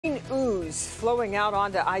Ooze flowing out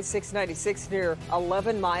onto I-696 near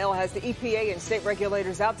 11 Mile has the EPA and state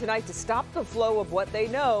regulators out tonight to stop the flow of what they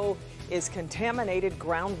know is contaminated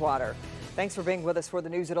groundwater. Thanks for being with us for the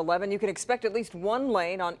news at 11. You can expect at least one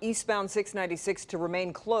lane on eastbound 696 to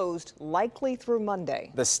remain closed, likely through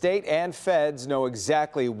Monday. The state and feds know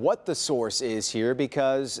exactly what the source is here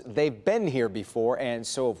because they've been here before, and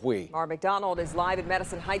so have we. Mar McDonald is live at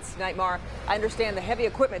Madison Heights tonight. Mar, I understand the heavy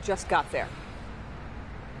equipment just got there.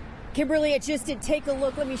 Kimberly, it just did. Take a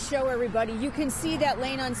look. Let me show everybody. You can see that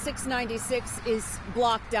lane on 696 is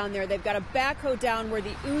blocked down there. They've got a backhoe down where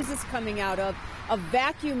the ooze is coming out of. A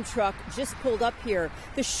vacuum truck just pulled up here.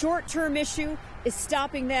 The short-term issue is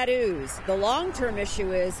stopping that ooze. The long-term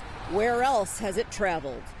issue is where else has it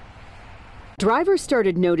traveled? Drivers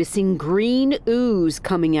started noticing green ooze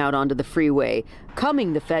coming out onto the freeway,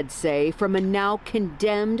 coming, the feds say, from a now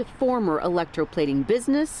condemned former electroplating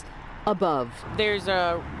business above. There's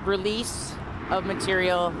a release of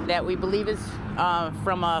material that we believe is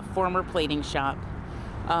from a former plating shop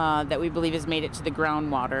that we believe has made it to the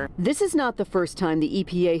groundwater. This is not the first time the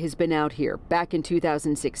EPA has been out here. Back in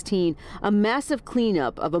 2016, a massive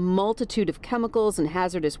cleanup of a multitude of chemicals and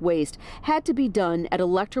hazardous waste had to be done at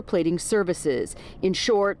electroplating services. In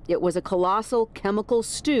short, it was a colossal chemical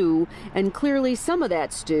stew, and clearly some of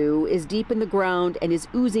that stew is deep in the ground and is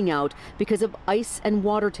oozing out because of ice and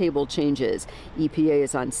water table changes. EPA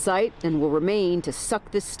is on site and will remain to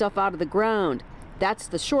suck this stuff out of the ground. That's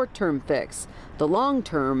the short-term fix. The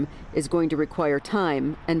long-term is going to require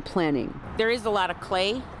time and planning. There is a lot of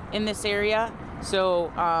clay in this area,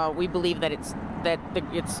 so we believe that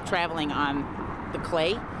it's traveling on the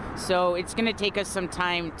clay. So it's going to take us some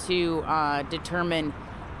time to determine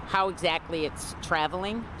how exactly it's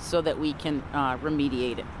traveling so that we can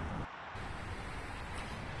remediate it.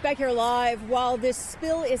 Back here live, while this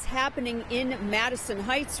spill is happening in Madison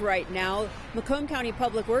Heights right now, Macomb County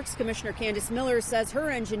Public Works Commissioner Candace Miller says her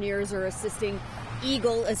engineers are assisting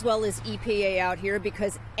Eagle as well as EPA out here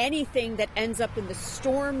because anything that ends up in the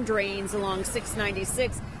storm drains along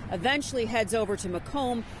 696 eventually heads over to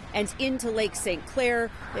Macomb and into Lake St. Clair.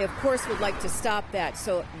 They, of course, would like to stop that.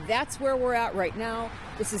 So that's where we're at right now.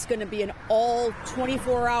 This is going to be an all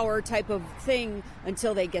 24-hour type of thing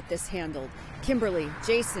until they get this handled. Kimberly,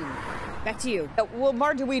 Jason, back to you. Well,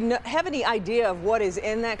 Mar, do we have any idea of what is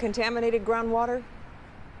in that contaminated groundwater?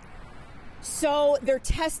 So they're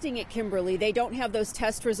testing it, Kimberly. They don't have those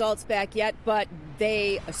test results back yet, but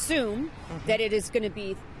they assume that it is going to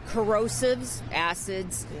be corrosives,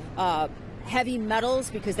 acids, heavy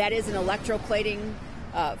metals, because that is an electroplating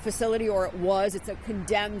facility, or it was. It's a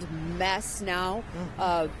condemned mess now.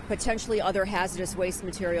 Potentially other hazardous waste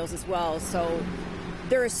materials as well. So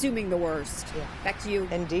they're assuming the worst. Back to you.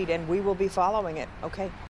 Indeed, and we will be following it. Okay.